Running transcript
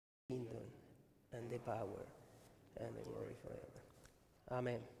and the power, and the glory forever.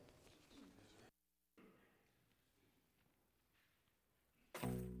 Amen.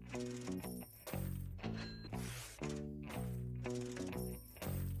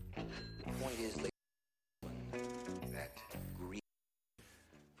 The point is, ladies and gentlemen, that greed,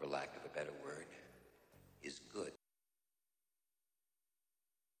 for lack of a better word, is good.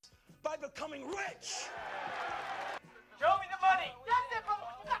 By becoming rich. Show me the money. That's it, brother.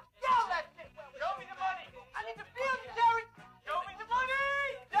 Yell that shit. Show me the money. I need to feel you, Derek. Show me the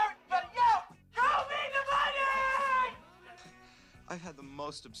money. Derek, you better yell. Show me the money. I had the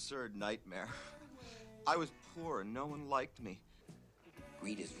most absurd nightmare. I was poor and no one liked me.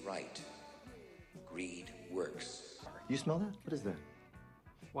 Greed is right. Greed works. You smell that? What is that?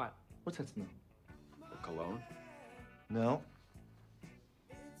 What? What's that smell? Cologne? No.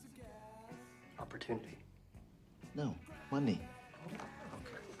 Opportunity. No. Money.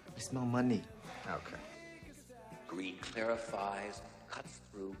 Okay. I smell money. Okay. Greed clarifies, cuts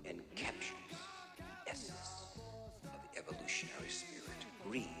through, and captures the essence of the evolutionary spirit.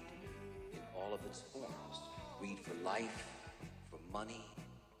 Greed in all of its forms. Greed for life, for money,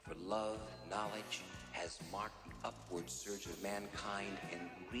 for love, knowledge, has marked the upward surge of mankind, and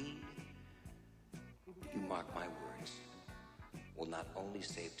greed, you mark my words, will not only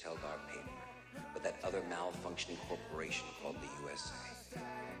save Telgar paper, but that other malfunctioning corporation called the USA.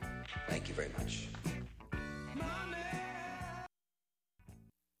 Thank you very much.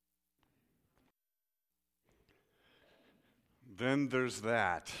 Then there's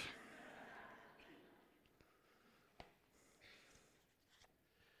that.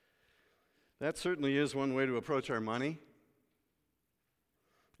 That certainly is one way to approach our money.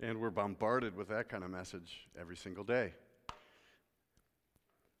 And we're bombarded with that kind of message every single day.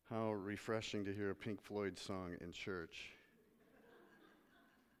 How refreshing to hear a Pink Floyd song in church.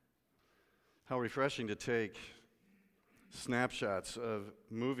 How refreshing to take snapshots of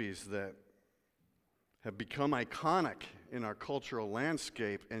movies that have become iconic in our cultural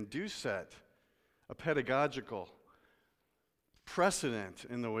landscape and do set a pedagogical precedent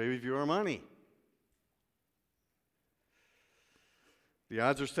in the way we view our money. The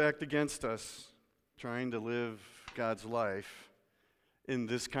odds are stacked against us trying to live God's life in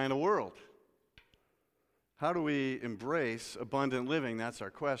this kind of world. How do we embrace abundant living? That's our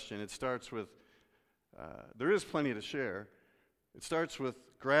question. It starts with, there is plenty to share. It starts with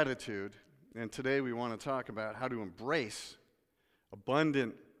gratitude, and today we want to talk about how to embrace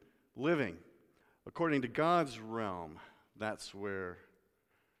abundant living. According to God's realm, that's where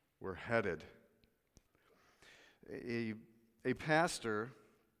we're headed. A pastor,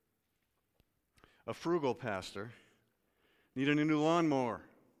 a frugal pastor, needed a new lawnmower.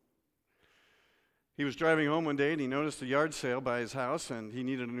 He was driving home one day and he noticed a yard sale by his house and he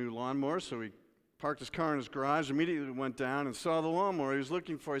needed a new lawnmower, so he parked his car in his garage, immediately went down and saw the lawnmower he was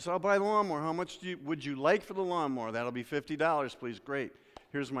looking for. He said, "I'll buy the lawnmower. How much would you like for the lawnmower?" "That'll be $50, please." "Great.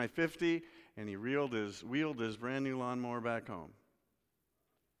 Here's my 50, and he wheeled his brand new lawnmower back home.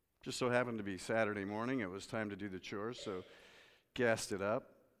 Just so happened to be Saturday morning. It was time to do the chores, so gassed it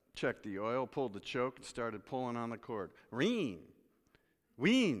up, checked the oil, pulled the choke, and started pulling on the cord. Ween,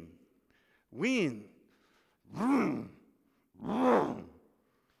 ween, ween, vroom, vroom,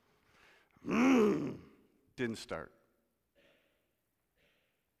 vroom. Didn't start.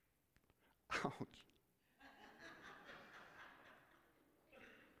 Ouch.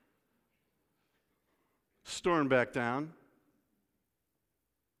 Stormed back down.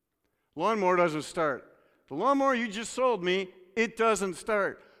 Lawnmower doesn't start. "The lawnmower you just sold me, it doesn't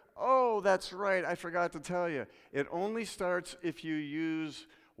start." "Oh, that's right, I forgot to tell you. It only starts if you use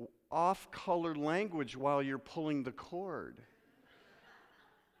off-color language while you're pulling the cord."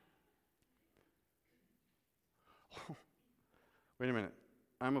 Wait a minute.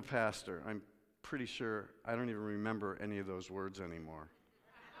 I'm a pastor. I'm pretty sure I don't even remember any of those words anymore.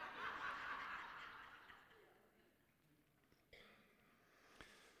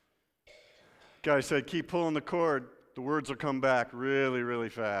 Guy said, "Keep pulling the cord. The words will come back really, really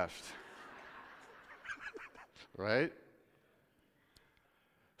fast." Right?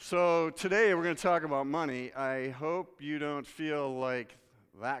 So today we're going to talk about money. I hope you don't feel like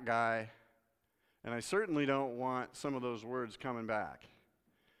that guy, and I certainly don't want some of those words coming back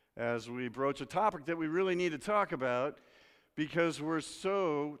as we broach a topic that we really need to talk about because we're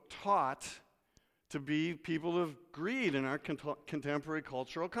so taught to be people of greed in our contemporary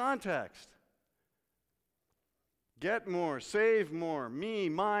cultural context. Get more, save more, me,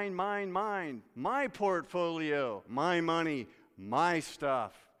 mine, my portfolio, my money, my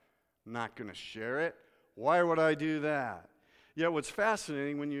stuff. Not going to share it. Why would I do that? Yet what's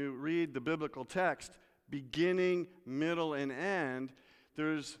fascinating when you read the biblical text, beginning, middle, and end,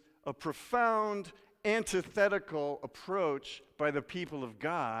 there's a profound antithetical approach by the people of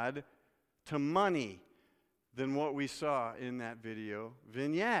God to money than what we saw in that video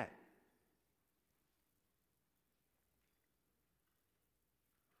vignette.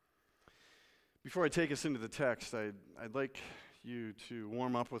 Before I take us into the text, I'd like you to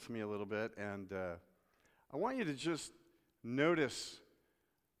warm up with me a little bit, and I want you to just notice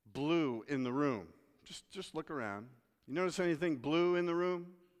blue in the room. Just look around. You notice anything blue in the room?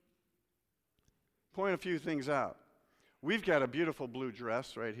 Point a few things out. We've got a beautiful blue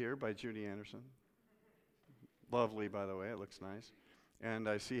dress right here by Judy Anderson. Lovely, by the way. It looks nice. And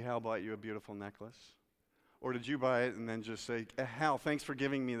I see Hal bought you a beautiful necklace. Or did you buy it and then just say, Hal, thanks for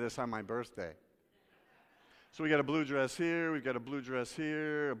giving me this on my birthday? So we got a blue dress here, we've got a blue dress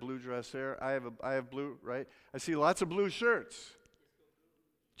here, a blue dress there. I have blue, right? I see lots of blue shirts.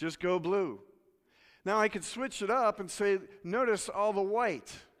 Just go blue. Now I could switch it up and say, notice all the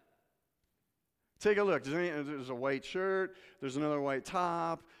white. Take a look. There's a white shirt, there's another white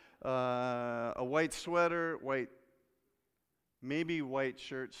top, a white sweater, maybe white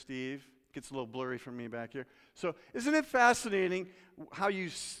shirt, Steve. Gets a little blurry for me back here. So isn't it fascinating how you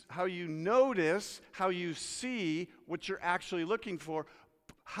notice, how you see what you're actually looking for?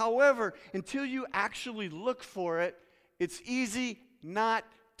 However, until you actually look for it, it's easy not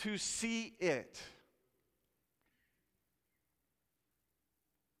to see it.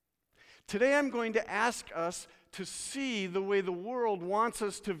 Today I'm going to ask us to see the way the world wants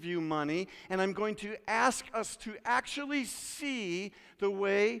us to view money, and I'm going to ask us to actually see the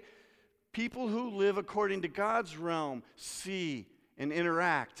way people who live according to God's realm see and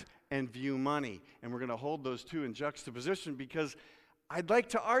interact and view money. And we're going to hold those two in juxtaposition because I'd like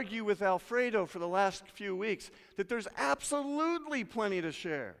to argue with Alfredo for the last few weeks that there's absolutely plenty to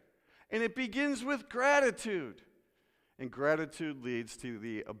share. And it begins with gratitude. And gratitude leads to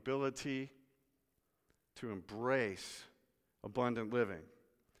the ability to embrace abundant living.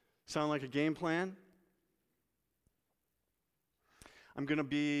 Sound like a game plan? I'm going to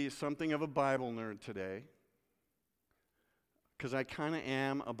be something of a Bible nerd today because I kind of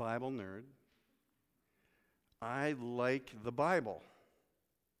am a Bible nerd. I like the Bible,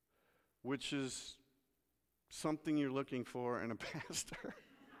 which is something you're looking for in a pastor.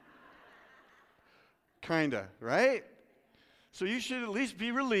 Kinda, right? So you should at least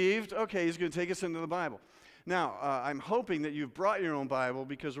be relieved. Okay, he's going to take us into the Bible. Now, I'm hoping that you've brought your own Bible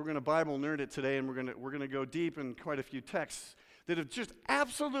because we're going to Bible nerd it today, and we're going to go deep in quite a few texts that have just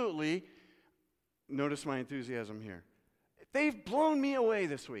absolutely, notice my enthusiasm here, they've blown me away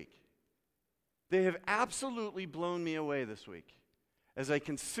this week. They have absolutely blown me away this week as I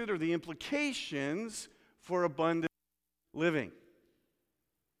consider the implications for abundant living.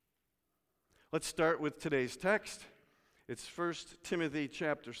 Let's start with today's text. It's 1 Timothy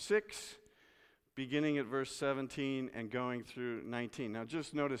chapter 6, beginning at verse 17 and going through 19. Now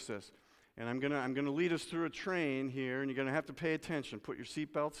just notice this. And I'm gonna lead us through a train here, and you're gonna have to pay attention. Put your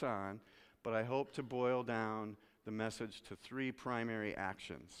seatbelts on, but I hope to boil down the message to three primary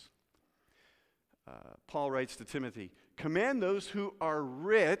actions. Paul writes to Timothy, "Command those who are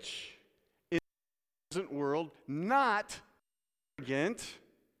rich in the present world not arrogant,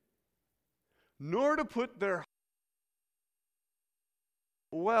 nor to put their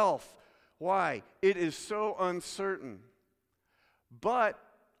wealth." Why? It is so uncertain.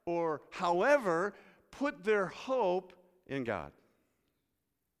 However, put their hope in God.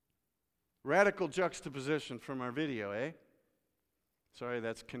 Radical juxtaposition from our video, eh? Sorry,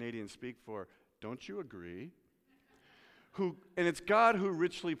 that's Canadian speak for, don't you agree? And it's God who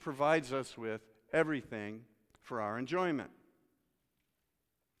richly provides us with everything for our enjoyment.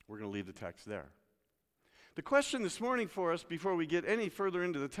 We're going to leave the text there. The question this morning for us, before we get any further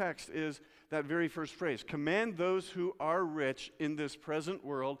into the text, is that very first phrase, command those who are rich in this present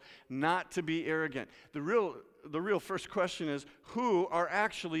world not to be arrogant. The real first question is, who are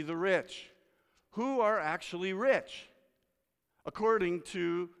actually the rich? Who are actually rich? According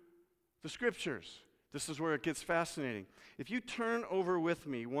to the Scriptures. This is where it gets fascinating. If you turn over with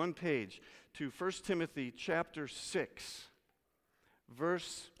me one page to 1 Timothy chapter 6,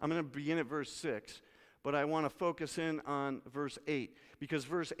 I'm going to begin at verse 6. But I want to focus in on verse 8, because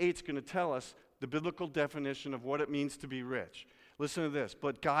verse 8 is going to tell us the biblical definition of what it means to be rich. Listen to this.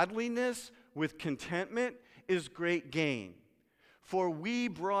 "But godliness with contentment is great gain. For we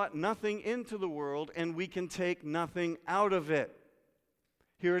brought nothing into the world, and we can take nothing out of it."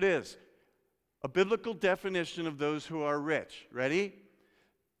 Here it is. A biblical definition of those who are rich. Ready?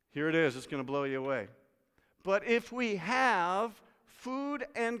 Here it is. It's going to blow you away. But if we have food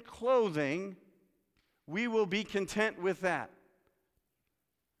and clothing, we will be content with that.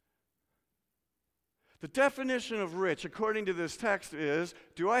 The definition of rich, according to this text, is,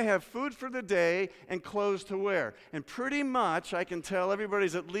 do I have food for the day and clothes to wear? And pretty much, I can tell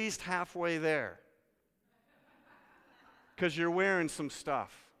everybody's at least halfway there. Because you're wearing some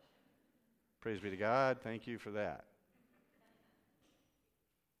stuff. Praise be to God. Thank you for that.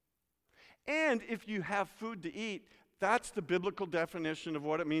 And if you have food to eat, that's the biblical definition of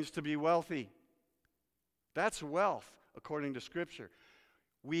what it means to be wealthy. That's wealth, according to Scripture.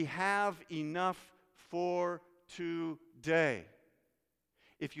 We have enough for today.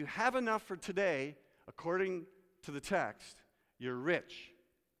 If you have enough for today, according to the text, you're rich.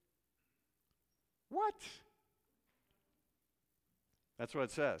 What? That's what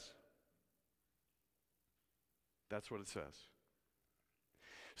it says. That's what it says.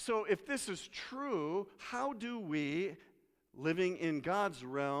 So if this is true, how do we, living in God's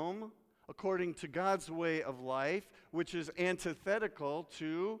realm, according to God's way of life, which is antithetical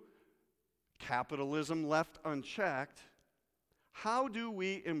to capitalism left unchecked, how do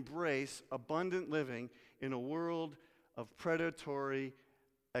we embrace abundant living in a world of predatory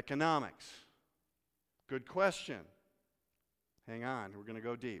economics? Good question. Hang on, we're going to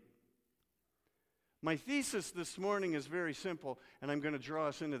go deep. My thesis this morning is very simple, and I'm going to draw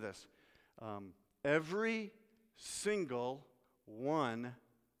us into this. Every single one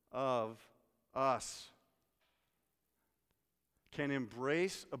of us can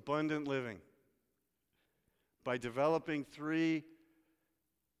embrace abundant living by developing 3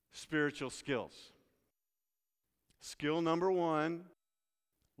 spiritual skills. Skill number 1,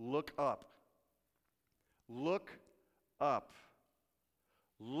 look up. Look up.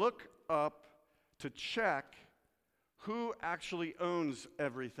 Look up to check who actually owns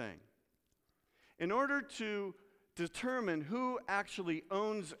everything. In order to determine who actually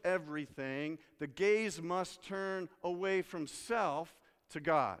owns everything, the gaze must turn away from self to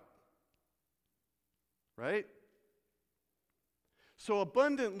God. Right? So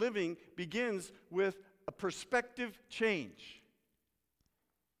abundant living begins with a perspective change.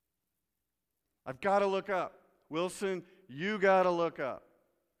 I've got to look up. Wilson, you got to look up.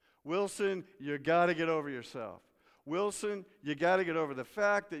 Wilson, you got to get over yourself. Wilson, you got to get over the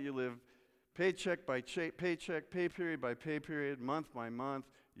fact that you live paycheck by paycheck, pay period by pay period, month by month,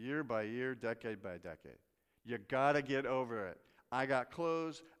 year by year, decade by decade. You got to get over it. I got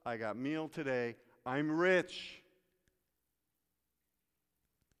clothes, I got meal today, I'm rich.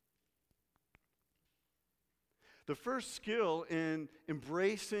 The first skill in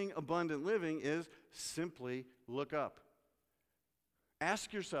embracing abundant living is simply look up.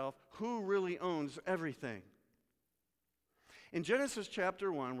 Ask yourself, who really owns everything? In Genesis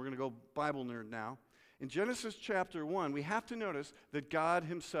chapter 1, we're going to go Bible nerd now. In Genesis chapter 1, we have to notice that God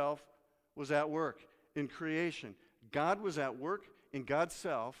himself was at work in creation. God was at work in God's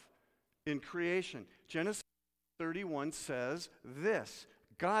self in creation. Genesis 31 says this,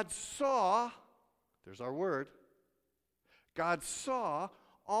 God saw, there's our word, God saw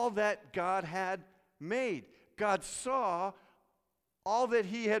all that God had made. God saw all that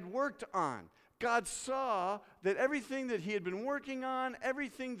he had worked on. God saw that everything that he had been working on,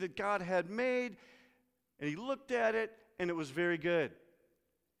 everything that God had made, and he looked at it, and it was very good.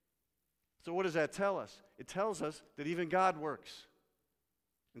 So what does that tell us? It tells us that even God works.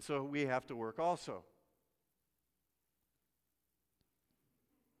 And so we have to work also.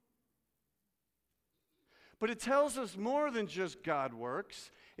 But it tells us more than just God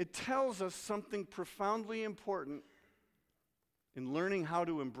works. It tells us something profoundly important in learning how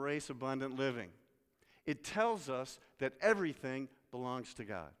to embrace abundant living. It tells us that everything belongs to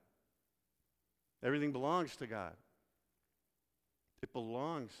God. Everything belongs to God. It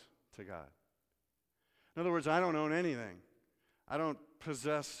belongs to God. In other words, I don't own anything. I don't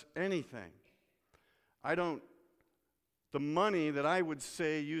possess anything. The money that I would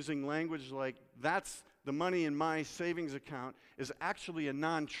say using language like, that's the money in my savings account, is actually a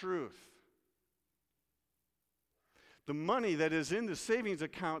non-truth. The money that is in the savings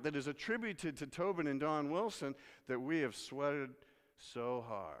account that is attributed to Tobin and Dawn Wilson that we have sweated so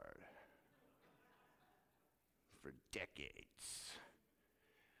hard for decades,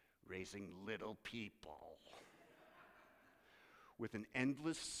 raising little people with an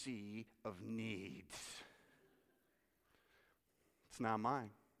endless sea of needs. It's not mine.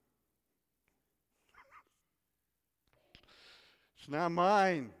 It's not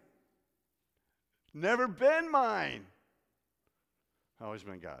mine. Never been mine. Always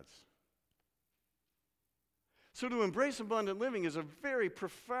been God's. So to embrace abundant living is a very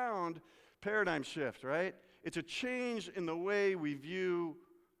profound paradigm shift, right? It's a change in the way we view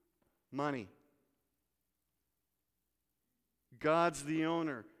money. God's the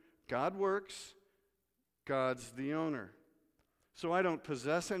owner. God works. God's the owner. So I don't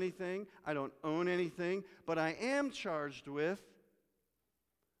possess anything. I don't own anything. But I am charged with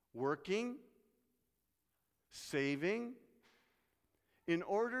working, saving, in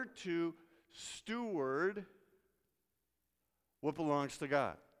order to steward what belongs to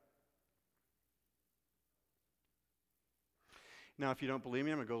God. Now, if you don't believe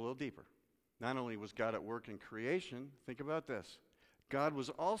me, I'm going to go a little deeper. Not only was God at work in creation, think about this. God was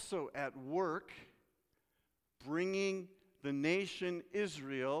also at work bringing the nation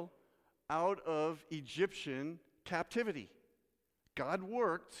Israel out of Egyptian captivity. God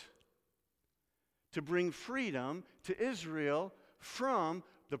worked to bring freedom to Israel from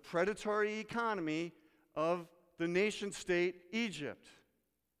the predatory economy of the nation-state Egypt.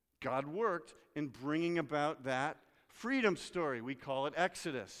 God worked in bringing about that freedom story. We call it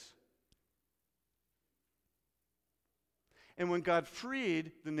Exodus. And when God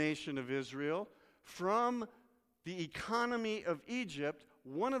freed the nation of Israel from the economy of Egypt,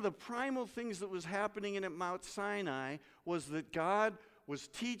 one of the primal things that was happening at Mount Sinai was that God was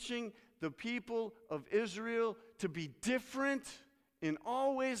teaching the people of Israel to be different in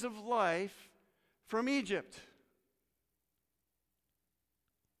all ways of life from Egypt.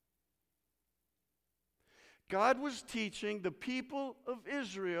 God was teaching the people of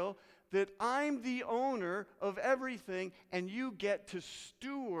Israel that I'm the owner of everything, and you get to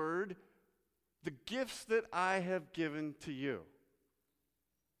steward the gifts that I have given to you.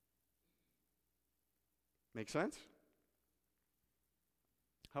 Make sense?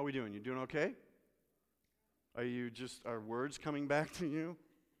 How are we doing? You doing okay? Are words coming back to you?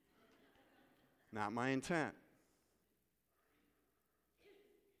 Not my intent.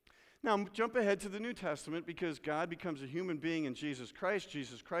 Now, jump ahead to the New Testament, because God becomes a human being in Jesus Christ.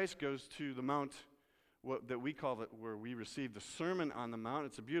 Jesus Christ goes to the Mount, that we call it, where we receive the Sermon on the Mount.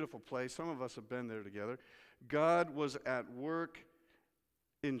 It's a beautiful place. Some of us have been there together. God was at work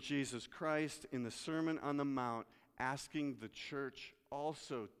in Jesus Christ in the Sermon on the Mount, asking the church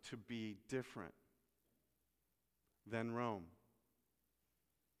also to be different than Rome.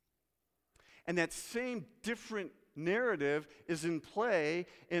 And that same different narrative is in play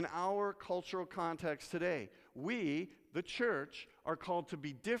in our cultural context today. We, the church, are called to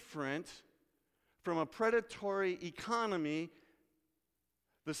be different from a predatory economy.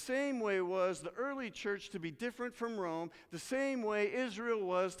 The same way was the early church to be different from Rome, the same way Israel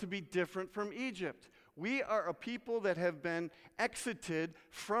was to be different from Egypt. We are a people that have been exited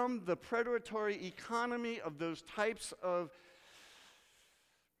from the predatory economy of those types of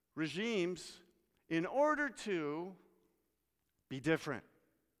regimes in order to be different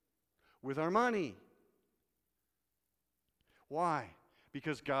with our money. Why?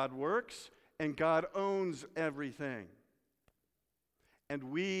 Because God works and God owns everything. And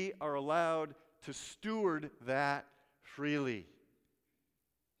we are allowed to steward that freely.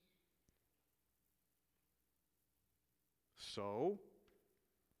 So,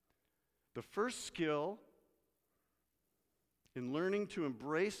 the first skill in learning to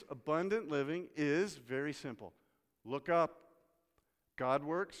embrace abundant living is very simple. Look up. God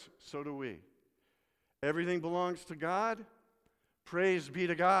works, so do we. Everything belongs to God. Praise be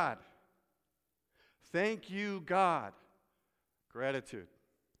to God. Thank you, God. Gratitude.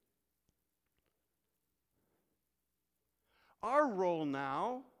 Our role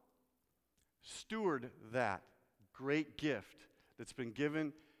now, steward that great gift that's been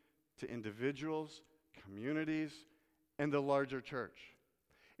given to individuals, communities, and the larger church,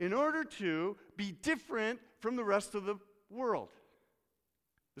 in order to be different from the rest of the world.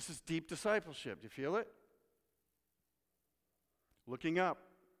 This is deep discipleship. Do you feel it? Looking up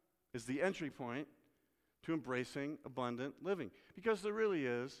is the entry point to embracing abundant living, because there really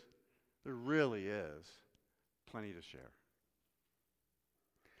is plenty to share.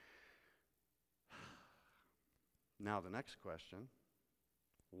 Now the next question,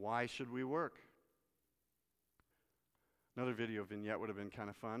 why should we work? Another video vignette would have been kind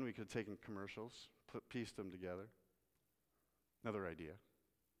of fun. We could have taken commercials, pieced them together. Another idea.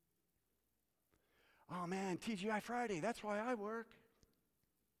 Oh man, TGI Friday, that's why I work.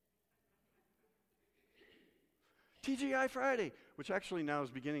 TGI Friday, which actually now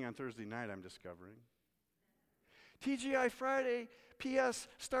is beginning on Thursday night, I'm discovering. TGI Friday, P.S.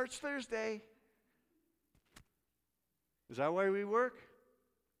 starts Thursday. Is that why we work?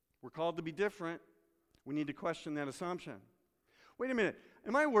 We're called to be different. We need to question that assumption. Wait a minute,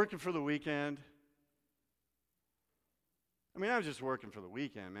 am I working for the weekend? I mean, I was just working for the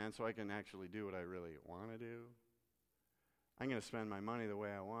weekend, man, so I can actually do what I really want to do. I'm going to spend my money the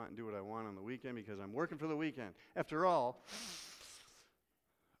way I want and do what I want on the weekend because I'm working for the weekend. After all,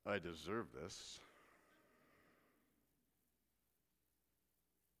 I deserve this.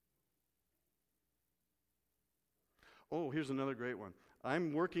 Oh, here's another great one.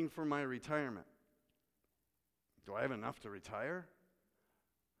 I'm working for my retirement. Do I have enough to retire?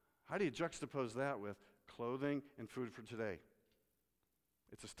 How do you juxtapose that with clothing and food for today?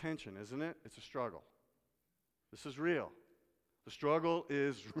 It's a tension, isn't it? It's a struggle. This is real. The struggle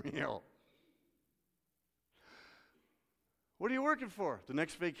is real. What are you working for? The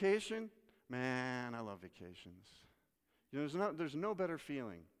next vacation? Man, I love vacations. You know, there's no better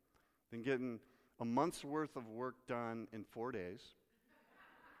feeling than getting a month's worth of work done in 4 days,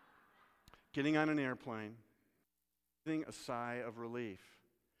 getting on an airplane, breathing a sigh of relief,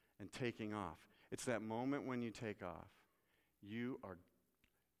 and taking off. It's that moment when you take off. You are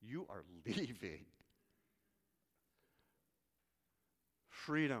leaving.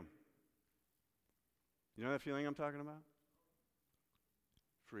 Freedom. You know that feeling I'm talking about?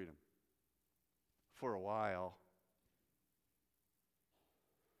 Freedom. For a while.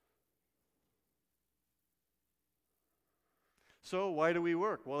 So why do we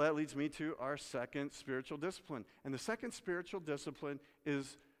work? Well, that leads me to our second spiritual discipline. And the second spiritual discipline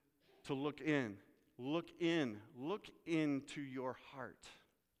is to look in. Look in. Look into your heart.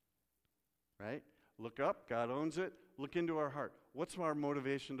 Right? Look up. God owns it. Look into our heart. What's our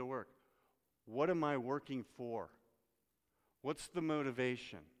motivation to work? What am I working for? What's the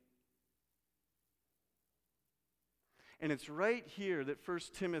motivation? And it's right here that 1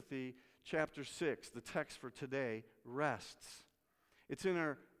 Timothy chapter 6, the text for today, rests. It's in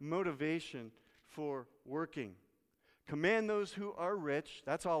our motivation for working. Command those who are rich,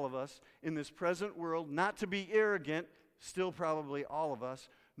 that's all of us, in this present world, not to be arrogant, still probably all of us,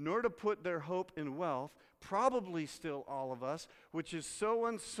 nor to put their hope in wealth, probably still all of us, which is so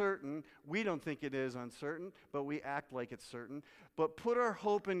uncertain, we don't think it is uncertain, but we act like it's certain, but put our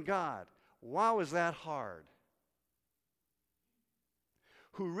hope in God. Wow, is that hard?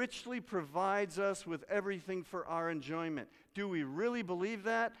 Who richly provides us with everything for our enjoyment. Do we really believe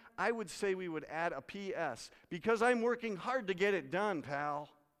that? I would say we would add a P.S. Because I'm working hard to get it done, pal.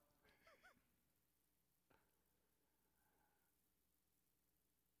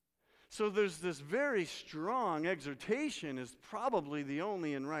 So there's this very strong exhortation, is probably the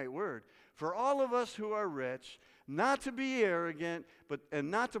only and right word, for all of us who are rich, not to be arrogant, and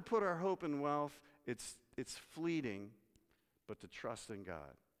not to put our hope in wealth. It's fleeting, but to trust in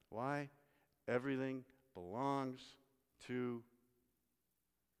God. Why? Everything belongs to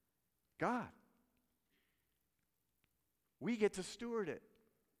God. We get to steward it.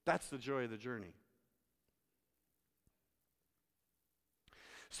 That's the joy of the journey.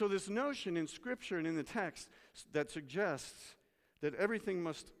 So this notion in Scripture and in the text that suggests that everything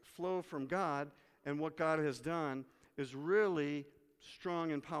must flow from God and what God has done is really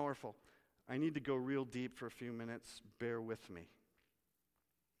strong and powerful. I need to go real deep for a few minutes. Bear with me.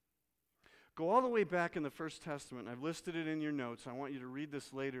 Go all the way back in the First Testament. I've listed it in your notes. I want you to read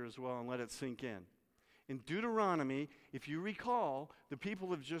this later as well and let it sink in. In Deuteronomy, if you recall, the people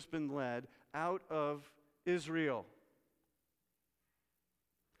have just been led out of Israel.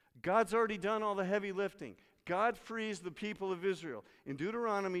 God's already done all the heavy lifting. God frees the people of Israel. In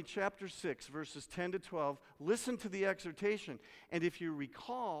Deuteronomy chapter 6, verses 10 to 12, listen to the exhortation. And if you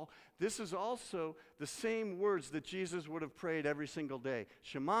recall, this is also the same words that Jesus would have prayed every single day.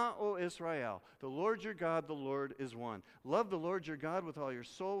 Shema, O Israel, the Lord your God, the Lord is one. Love the Lord your God with all your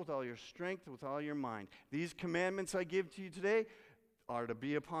soul, with all your strength, with all your mind. These commandments I give to you today are to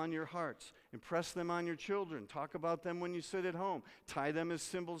be upon your hearts. Impress them on your children. Talk about them when you sit at home. Tie them as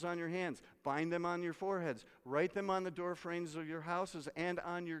symbols on your hands. Bind them on your foreheads. Write them on the door frames of your houses and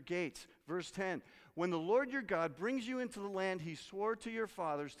on your gates. Verse 10, when the Lord your God brings you into the land he swore to your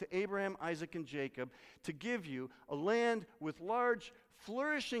fathers, to Abraham, Isaac, and Jacob, to give you a land with large,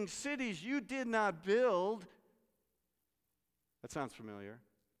 flourishing cities you did not build. That sounds familiar.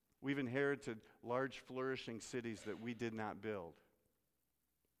 We've inherited large, flourishing cities that we did not build.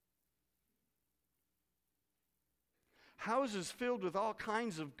 Houses filled with all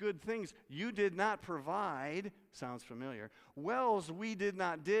kinds of good things you did not provide, sounds familiar. Wells we did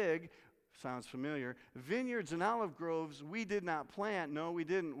not dig, sounds familiar. Vineyards and olive groves we did not plant. No, we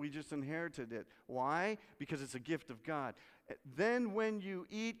didn't. We just inherited it. Why? Because it's a gift of God. Then when you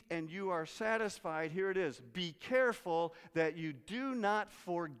eat and you are satisfied, here it is, be careful that you do not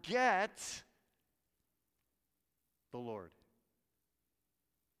forget the Lord.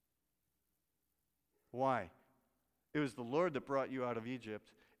 Why? It was the Lord that brought you out of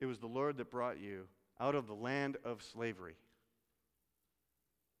Egypt. It was the Lord that brought you out of the land of slavery.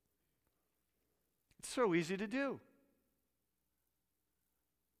 It's so easy to do.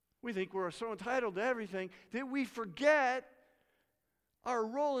 We think we're so entitled to everything that we forget our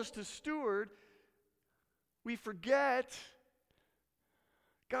role is to steward. We forget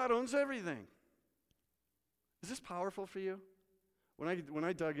God owns everything. Is this powerful for you? When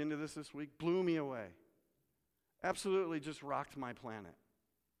I dug into this week, blew me away. Absolutely just rocked my planet.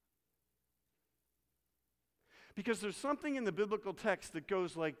 Because there's something in the biblical text that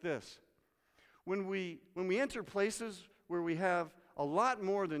goes like this. When we enter places where we have a lot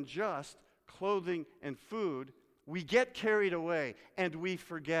more than just clothing and food, we get carried away and we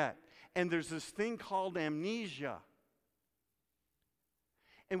forget. And there's this thing called amnesia.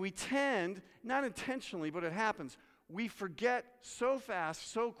 And we tend, not intentionally, but it happens, we forget so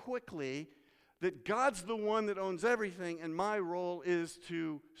fast, so quickly, that God's the one that owns everything and my role is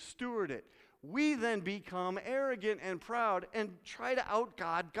to steward it. We then become arrogant and proud and try to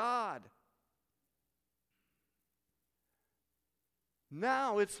out-God God.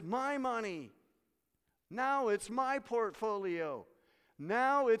 Now it's my money. Now it's my portfolio.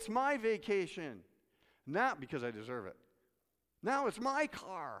 Now it's my vacation. Not because I deserve it. Now it's my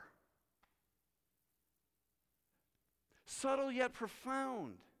car. Subtle yet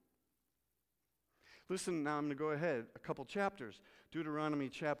profound. Listen, now I'm going to go ahead a couple chapters. Deuteronomy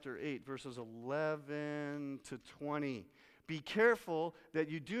chapter 8, verses 11 to 20. Be careful that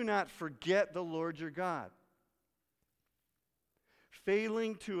you do not forget the Lord your God,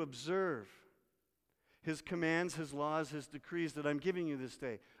 failing to observe his commands, his laws, his decrees that I'm giving you this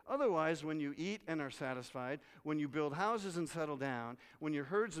day. Otherwise, when you eat and are satisfied, when you build houses and settle down, when your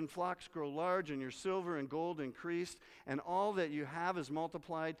herds and flocks grow large and your silver and gold increased, and all that you have is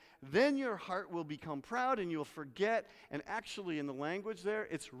multiplied, then your heart will become proud and you'll forget. And actually, in the language there,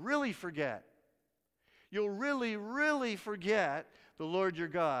 it's really forget. You'll really, really forget the Lord your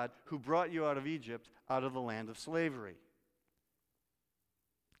God who brought you out of Egypt, out of the land of slavery.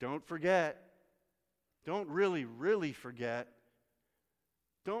 Don't forget. Don't really, really forget.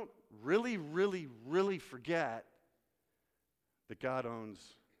 Don't really, really, really forget that God owns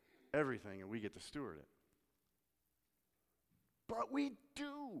everything and we get to steward it. But we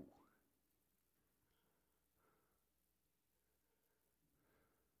do.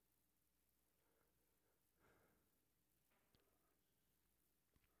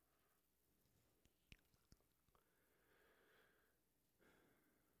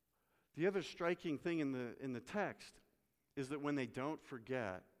 The other striking thing in the text is that when they don't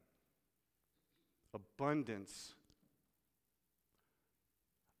forget, abundance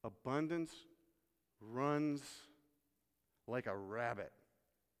runs like a rabbit.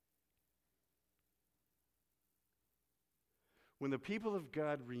 When the people of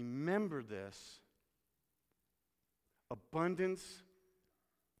God remember this, abundance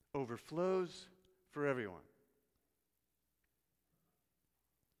overflows for everyone.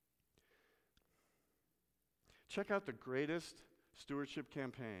 Check out the greatest stewardship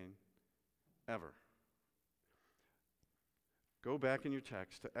campaign ever. Go back in your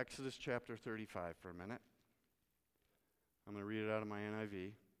text to Exodus chapter 35 for a minute. I'm going to read it out of my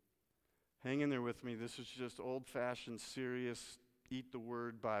NIV. Hang in there with me. This is just old-fashioned, serious,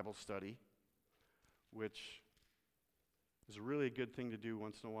 eat-the-word Bible study, which is really a good thing to do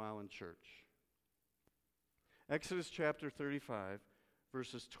once in a while in church. Exodus chapter 35,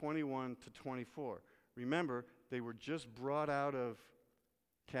 verses 21 to 24. Remember, they were just brought out of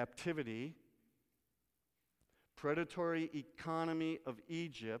captivity, predatory economy of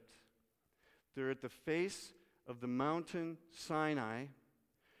Egypt. They're at the face of the mountain Sinai.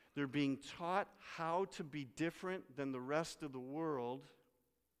 They're being taught how to be different than the rest of the world.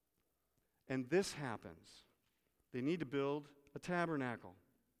 And this happens. They need to build a tabernacle.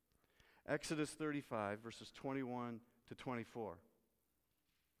 Exodus 35, verses 21 to 24.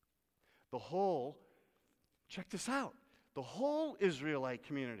 Check this out. The whole Israelite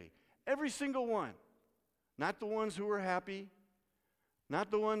community, every single one, not the ones who were happy, not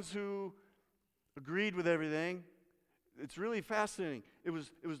the ones who agreed with everything. It's really fascinating. It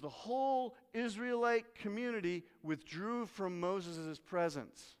was the whole Israelite community withdrew from Moses'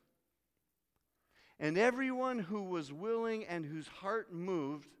 presence. And everyone who was willing and whose heart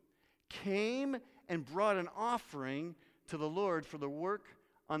moved came and brought an offering to the Lord for the work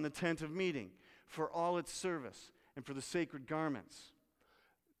on the tent of meeting, for all its service, and for the sacred garments.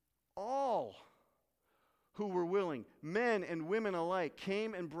 All who were willing, men and women alike,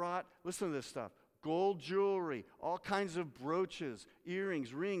 came and brought, listen to this stuff, gold jewelry, all kinds of brooches,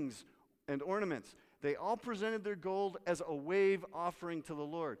 earrings, rings, and ornaments, They all presented their gold as a wave offering to the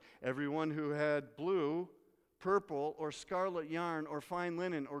Lord. Everyone who had blue, purple, or scarlet yarn, or fine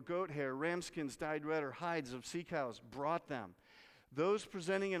linen, or goat hair, ram skins dyed red, or hides of sea cows brought them. Those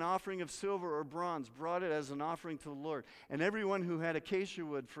presenting an offering of silver or bronze brought it as an offering to the Lord. And everyone who had acacia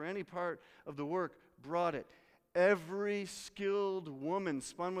wood for any part of the work brought it. Every skilled woman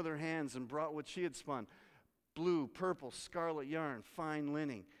spun with her hands and brought what she had spun. Blue, purple, scarlet yarn, fine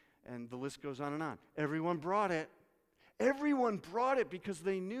linen, and the list goes on and on. Everyone brought it. Everyone brought it because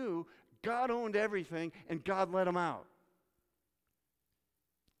they knew God owned everything and God let them out.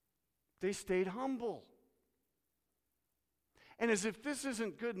 They stayed humble. And as if this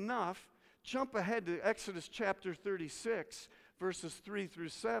isn't good enough, jump ahead to Exodus chapter 36, verses 3 through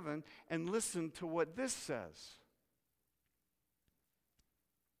 7, and listen to what this says.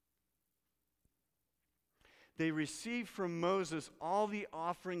 They received from Moses all the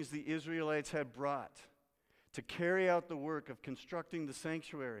offerings the Israelites had brought to carry out the work of constructing the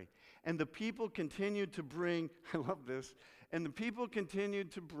sanctuary. And the people continued to bring, I love this, and the people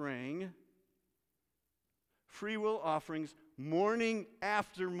continued to bring free will offerings morning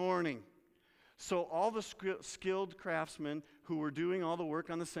after morning. So all the skilled craftsmen who were doing all the work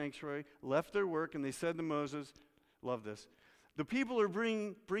on the sanctuary left their work, and they said to Moses, love this, the people are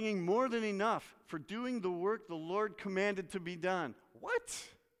bringing more than enough for doing the work the Lord commanded to be done. What?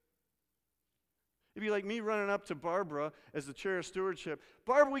 It'd be like me running up to Barbara as the chair of stewardship.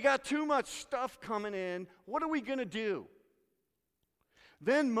 Barbara, we got too much stuff coming in. What are we going to do?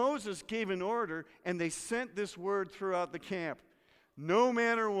 Then Moses gave an order, and they sent this word throughout the camp. No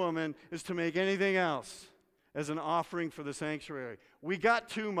man or woman is to make anything else as an offering for the sanctuary. We got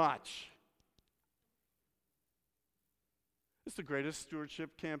too much. It's the greatest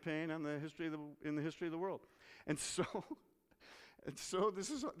stewardship campaign in the history of the world. And so this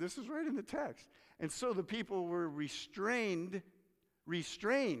is right in the text. And so the people were restrained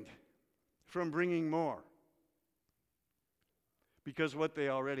from bringing more. Because what they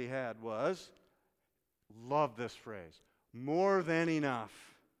already had was, love this phrase, more than enough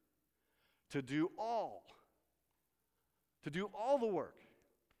to do all the work.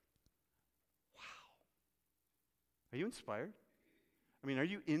 Wow. Are you inspired? I mean, are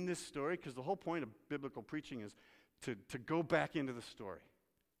you in this story? Because the whole point of biblical preaching is to go back into the story.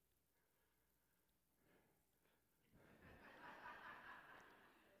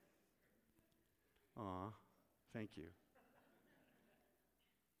 Aw, thank you.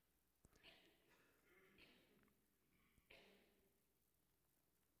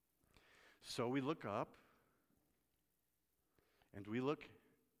 So we look up and we look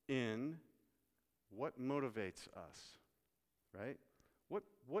in what motivates us, right? What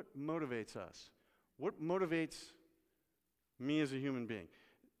motivates us? What motivates me as a human being?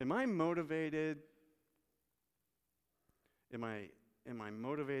 Am I motivated? Am I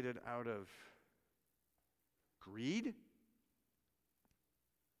motivated out of greed?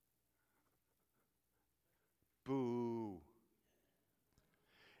 Boo.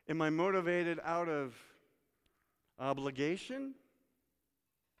 Am I motivated out of obligation?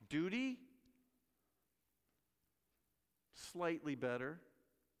 Duty? Slightly better.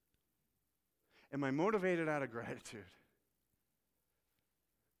 Am I motivated out of gratitude?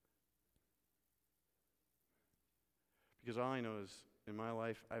 Because all I know is, in my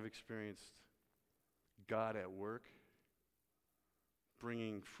life, I've experienced God at work,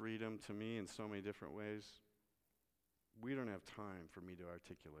 bringing freedom to me in so many different ways. We don't have time for me to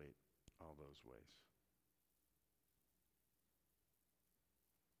articulate all those ways.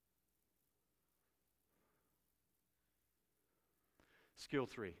 Skill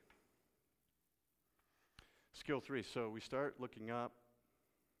 3. Skill 3. So we start looking up.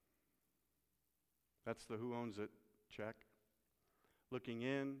 That's the who owns it check. Looking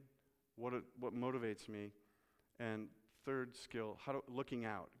in, what motivates me. And third skill, looking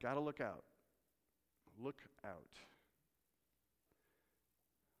out. Got to look out. Look out.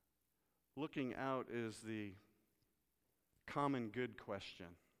 Looking out is the common good question.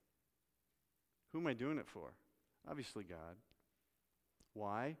 Who am I doing it for? Obviously God.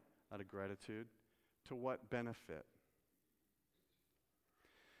 Why? Out of gratitude. To what benefit?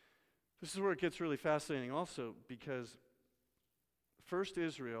 This is where it gets really fascinating also, because first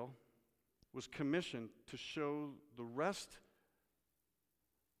Israel was commissioned to show the rest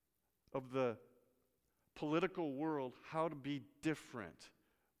of the political world how to be different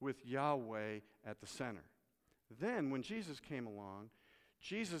with Yahweh at the center. Then, when Jesus came along,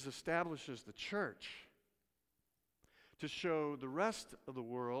 Jesus establishes the church to show the rest of the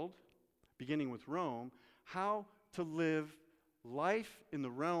world, beginning with Rome, how to live life in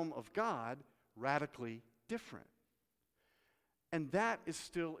the realm of God radically different. And that is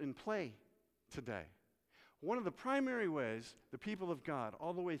still in play today. One of the primary ways the people of God,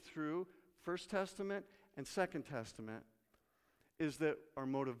 all the way through First Testament and Second Testament, is that our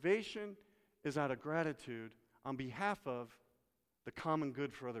motivation is out of gratitude on behalf of the common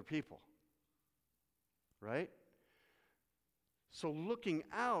good for other people. Right? So looking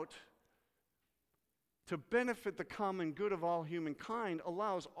out to benefit the common good of all humankind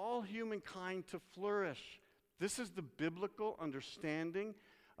allows all humankind to flourish. This is the biblical understanding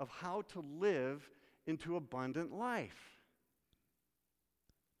of how to live into abundant life.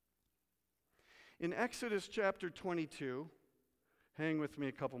 In Exodus chapter 22, hang with me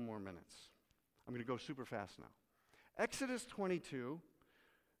a couple more minutes. I'm going to go super fast now. Exodus 22,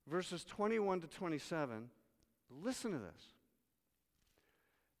 verses 21 to 27, listen to this.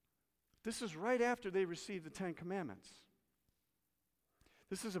 This is right after they received the Ten Commandments.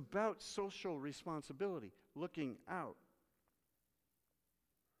 This is about social responsibility, looking out.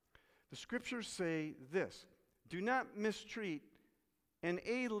 The scriptures say this: do not mistreat an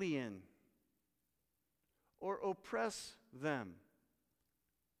alien or oppress them.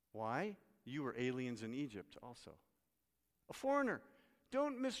 Why? You were aliens in Egypt also. A foreigner.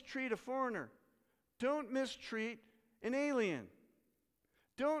 Don't mistreat a foreigner. Don't mistreat an alien.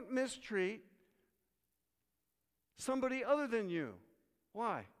 Don't mistreat somebody other than you.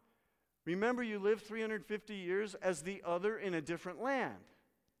 Why? Remember, you lived 350 years as the other in a different land.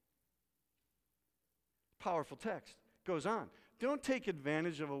 Powerful text. Goes on. Don't take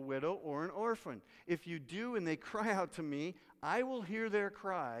advantage of a widow or an orphan. If you do and they cry out to me, I will hear their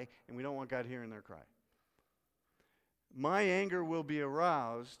cry, and we don't want God hearing their cry. My anger will be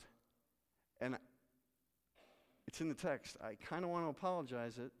aroused, and it's in the text. I kind of want to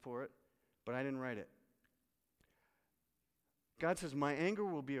apologize for it, but I didn't write it. God says, my anger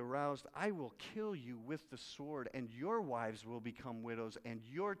will be aroused. I will kill you with the sword, and your wives will become widows, and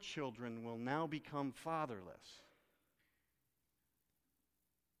your children will now become fatherless.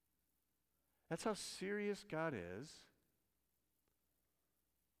 That's how serious God is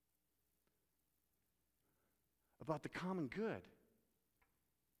about the common good.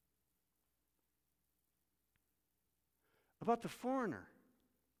 About the foreigner.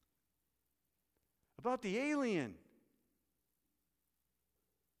 About the alien.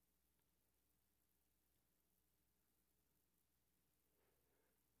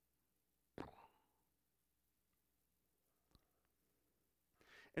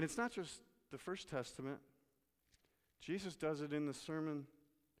 And it's not just the First Testament. Jesus does it in the Sermon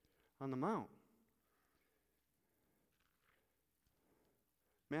on the Mount.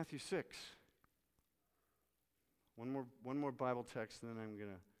 Matthew 6. One more Bible text, and then I'm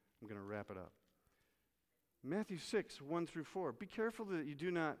gonna wrap it up. Matthew 6, 1 through 4. Be careful that you do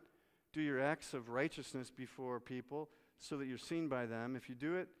not do your acts of righteousness before people so that you're seen by them. If you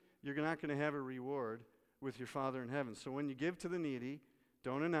do it, you're not going to have a reward with your Father in heaven. So when you give to the needy,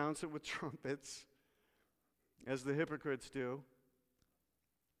 don't announce it with trumpets, as the hypocrites do,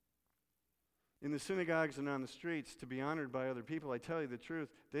 in the synagogues and on the streets, to be honored by other people. I tell you the truth,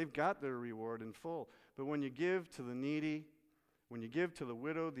 they've got their reward in full. But when you give to the needy, when you give to the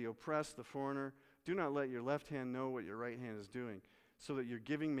widow, the oppressed, the foreigner, do not let your left hand know what your right hand is doing, so that your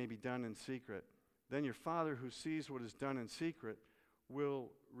giving may be done in secret. Then your Father who sees what is done in secret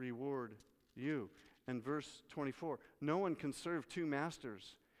will reward you. And verse 24, no one can serve two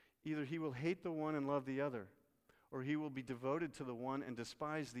masters. Either he will hate the one and love the other, or he will be devoted to the one and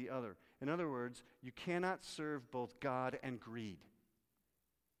despise the other. In other words, you cannot serve both God and greed.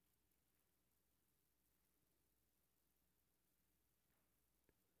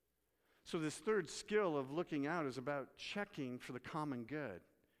 So this third skill of looking out is about checking for the common good.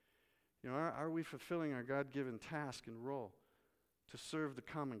 You know, are we fulfilling our God-given task and role to serve the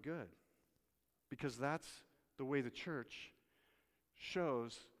common good? Because that's the way the church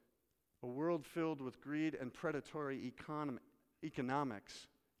shows a world filled with greed and predatory economics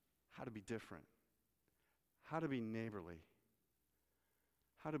how to be different, how to be neighborly,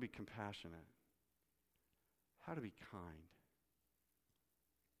 how to be compassionate, how to be kind.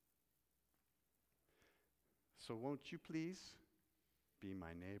 So won't you please be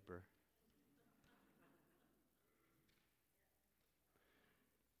my neighbor?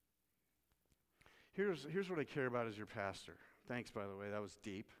 Here's what I care about as your pastor. Thanks, by the way. That was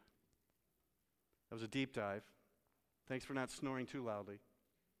deep. That was a deep dive. Thanks for not snoring too loudly.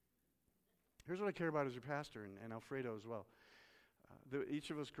 Here's what I care about as your pastor, and Alfredo as well.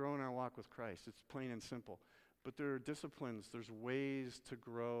 Each of us grow in our walk with Christ. It's plain and simple. But there are disciplines. There's ways to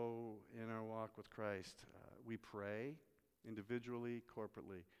grow in our walk with Christ. We pray individually,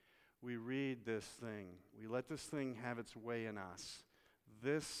 corporately. we read this thing. We let this thing have its way in us.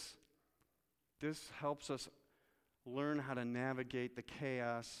 This helps us learn how to navigate the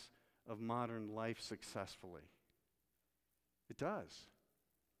chaos of modern life successfully. It does.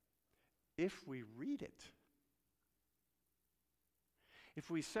 If we read it. If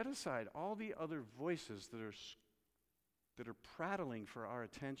we set aside all the other voices that are prattling for our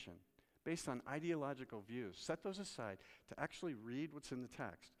attention based on ideological views, set those aside to actually read what's in the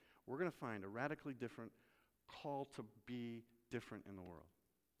text, we're going to find a radically different call to be different in the world.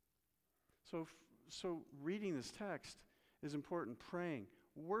 So reading this text is important. Praying,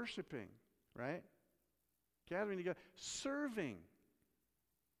 worshiping, right? Gathering together, serving.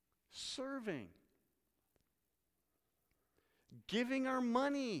 Giving our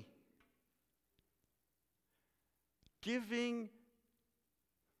money. Giving.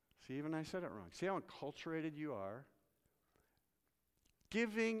 See, even I said it wrong. See how enculturated you are?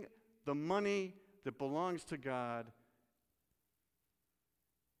 Giving the money that belongs to God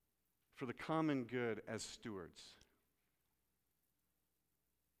for the common good as stewards.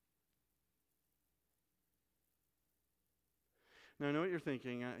 Now, I know what you're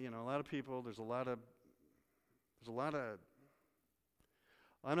thinking. A lot of people, there's a lot of,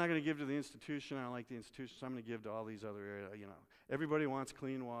 I'm not going to give to the institution. I don't like the institution, so I'm going to give to all these other areas. Everybody wants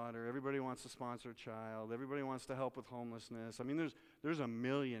clean water. Everybody wants to sponsor a child. Everybody wants to help with homelessness. I mean, there's a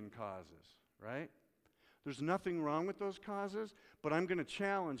million causes, right? There's nothing wrong with those causes, but I'm going to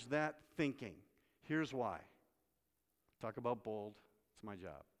challenge that thinking. Here's why. Talk about bold. It's my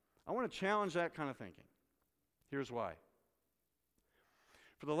job. I want to challenge that kind of thinking. Here's why.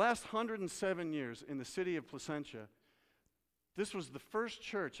 For the last 107 years in the city of Placentia, this was the first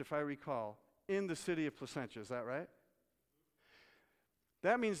church, if I recall, in the city of Placentia. Is that right?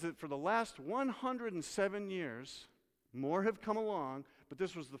 That means that for the last 107 years, more have come along, but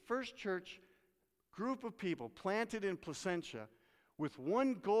this was the first church group of people planted in Placentia with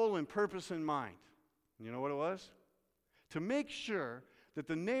one goal and purpose in mind. You know what it was? To make sure that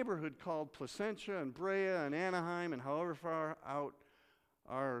the neighborhood called Placentia and Brea and Anaheim and however far out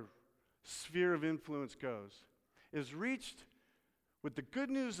our sphere of influence goes, is reached with the good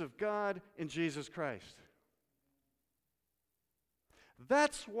news of God in Jesus Christ.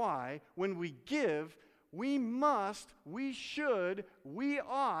 That's why when we give, we must, we should, we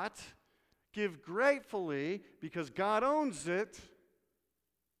ought give gratefully because God owns it,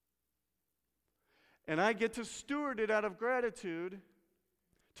 and I get to steward it out of gratitude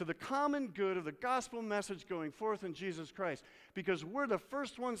to the common good of the gospel message going forth in Jesus Christ, because we're the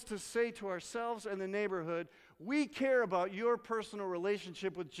first ones to say to ourselves and the neighborhood, we care about your personal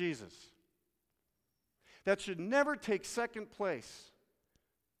relationship with Jesus. That should never take second place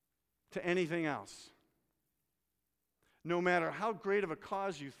to anything else, no matter how great of a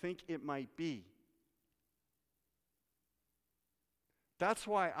cause you think it might be. That's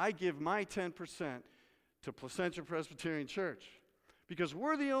why I give my 10% to Placentia Presbyterian Church, because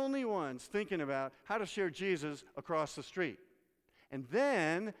we're the only ones thinking about how to share Jesus across the street. And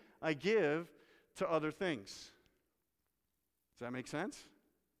then I give to other things. Does that make sense?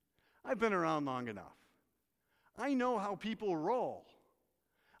 I've been around long enough. I know how people roll.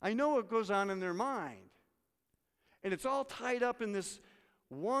 I know what goes on in their mind. And it's all tied up in this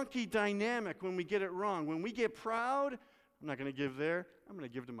wonky dynamic when we get it wrong. When we get proud, I'm not going to give there. I'm going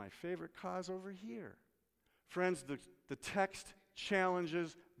to give to my favorite cause over here. Friends, the text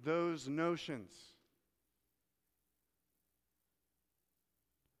challenges those notions.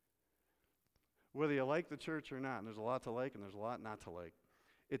 Whether you like the church or not, and there's a lot to like and there's a lot not to like,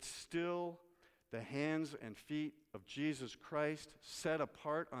 it's still the hands and feet of Jesus Christ set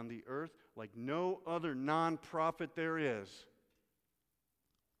apart on the earth like no other nonprofit there is,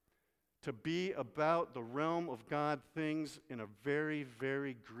 to be about the realm of God things in a very,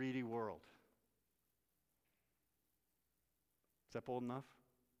 very greedy world. Is that bold enough?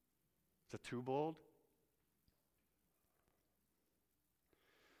 Is that too bold?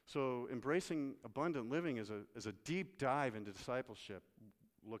 So embracing abundant living is a deep dive into discipleship,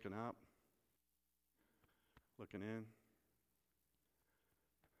 looking up, looking in,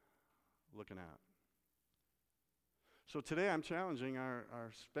 looking out. So today I'm challenging our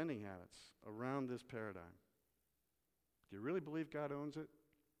spending habits around this paradigm. Do you really believe God owns it?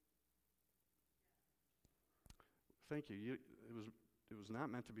 Thank you. It was not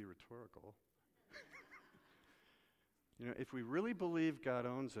meant to be rhetorical. If we really believe God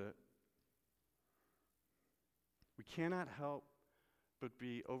owns it, we cannot help but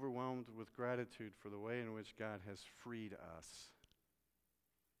be overwhelmed with gratitude for the way in which God has freed us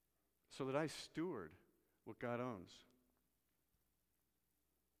so that I steward what God owns.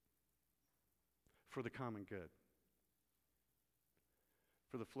 for the common good,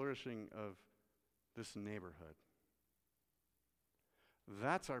 for the flourishing of this neighborhood.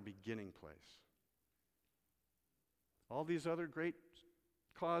 That's our beginning place. All these other great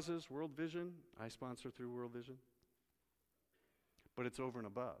causes, World Vision, I sponsor through World Vision, but it's over and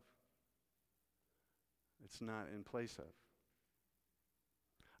above. It's not in place of.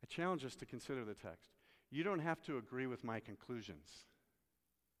 I challenge us to consider the text. You don't have to agree with my conclusions.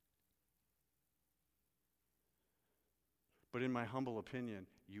 But in my humble opinion,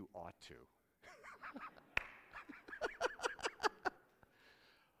 you ought to.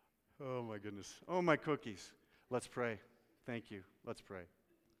 Oh my goodness. Oh, my cookies. Let's pray. Thank you. Let's pray.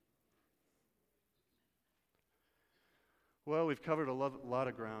 Well, we've covered a lot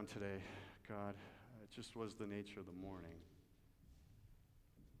of ground today, God. It just was the nature of the morning.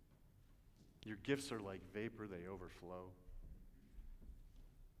 Your gifts are like vapor, they overflow.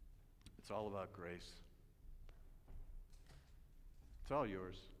 It's all about grace. It's all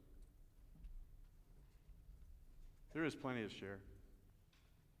yours. There is plenty to share.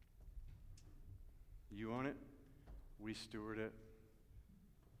 You own it, we steward it,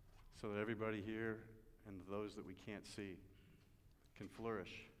 so that everybody here and those that we can't see can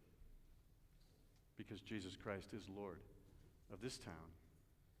flourish, because Jesus Christ is Lord of this town,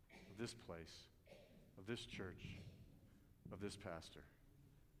 of this place, of this church, of this pastor.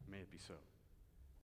 May it be so.